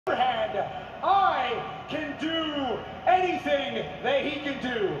Yeah. I can do anything that he can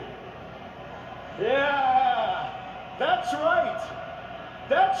do. Yeah. That's right.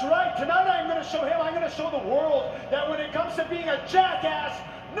 That's right. Tonight I'm going to show him, I'm going to show the world that when it comes to being a jackass,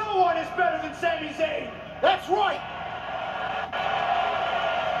 no one is better than Sami Zayn. That's right.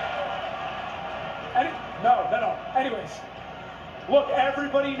 No. Anyways, look,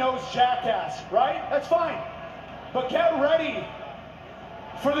 everybody knows jackass, right? That's fine. But get ready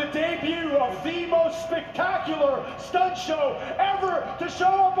for the debut of the most spectacular stunt show ever to show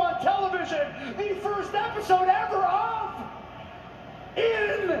up on television. The first episode ever of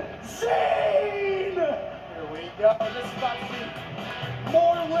inZayn. Here we go. This is about to be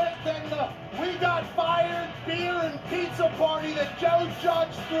more lit than the We Got Fired beer and pizza party that Joe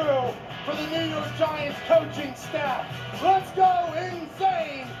Judge threw for the New York Giants coaching staff. Let's go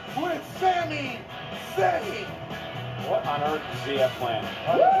inZayn with Sami Zayn. What on earth is ZF plan?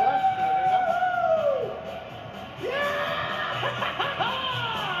 Yeah!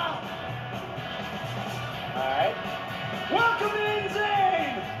 Alright. Welcome to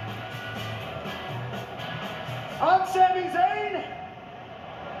inZayn! I'm Sami Zayn,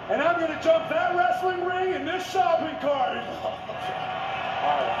 and I'm going to jump that wrestling ring in this shopping cart.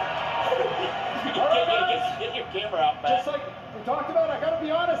 Get your camera out, man. Just like we talked about, I got to be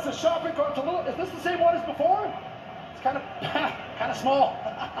honest, the shopping cart's a little, is this the same one as before? It's kind of small.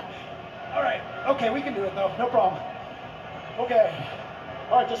 All right, okay, we can do it though, no problem. Okay.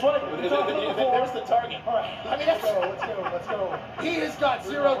 All right, just want to talk a little before. There's the target. All right, I mean, let's go. He has got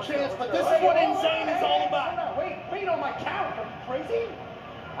zero chance, but this is what inZayn is all about. Wait on my count. Are you crazy?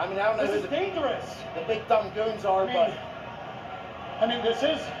 I mean, I don't know This who is dangerous. the big dumb goons are, but I mean, this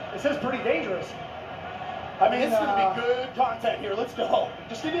is pretty dangerous. I mean, it's going to be good content here. Let's go.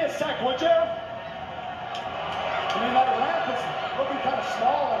 Just give me a sec, would you? I mean, that ramp is looking kind of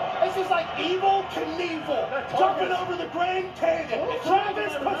small. This is like Evil Knievel jumping over the Grand Canyon.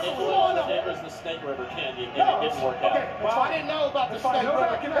 Travis Pastrana. It was the Snake River Canyon, and No, it didn't work out. okay. Well, I didn't know about the It's fine. Snake No River.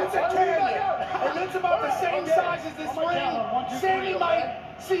 backing out. It's a Why don't we back canyon, out? and it's about the same Okay. size as this On my ring. count, on 1, 2, 3, Sammy okay? might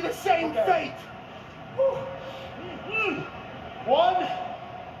see the same fate. 1,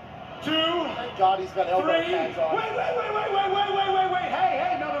 2, Thank God he's got elbow 3. pads on. Wait.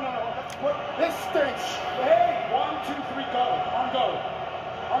 Hey, no. This stinks. Hey, 1, 2, 3, go.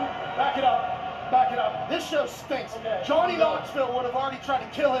 Back it up. This show stinks. Okay. Johnny Knoxville would have already tried to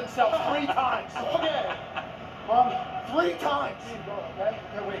kill himself 3 times. Okay. 3 times. Okay.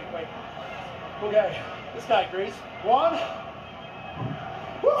 Wait. Okay. This guy agrees. 1.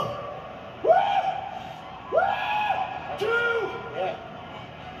 Woo! 2. Yeah.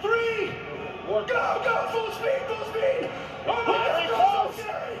 3. Go! Full speed! Oh my God!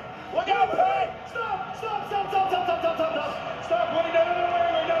 Look out, Pat! Stop! Stop! Wait, no!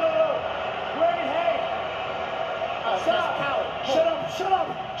 Wait, hey! Stop! Shut up!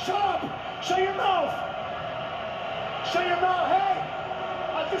 Shut your mouth! Hey!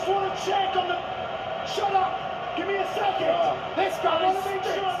 I just want to check on the... Shut up! Give me a second! This guy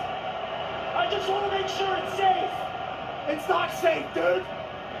I just want to make sure it's safe! It's not safe, dude!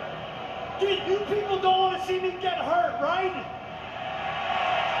 You people don't want to see me get hurt, right?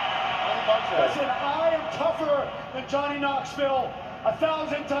 Listen, I am tougher than Johnny Knoxville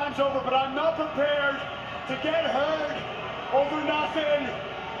 1,000 times over, but I'm not prepared to get hurt over nothing.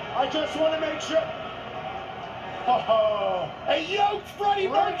 I just want to make sure. Oh, A yoked Freddie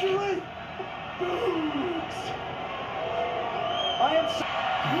Mercury! Boogs!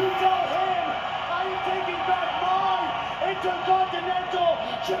 You tell him I am taking back my Intercontinental.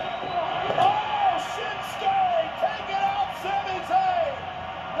 Oh, Shinsuke! Take it out, Sami Zayn!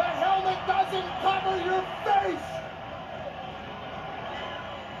 The helmet doesn't cover your face!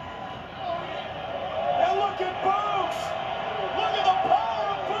 And look at Boogs! Look at the power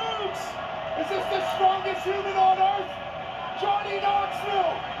of Boogs! Is this the strongest human on earth? Johnny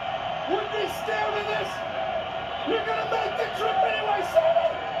Knoxville! Wouldn't be scared of this? You're gonna make the trip anyway, Sammy!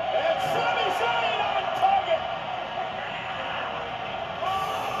 And Sami Zayn on target!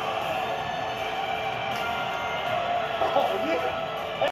 Oh, yeah!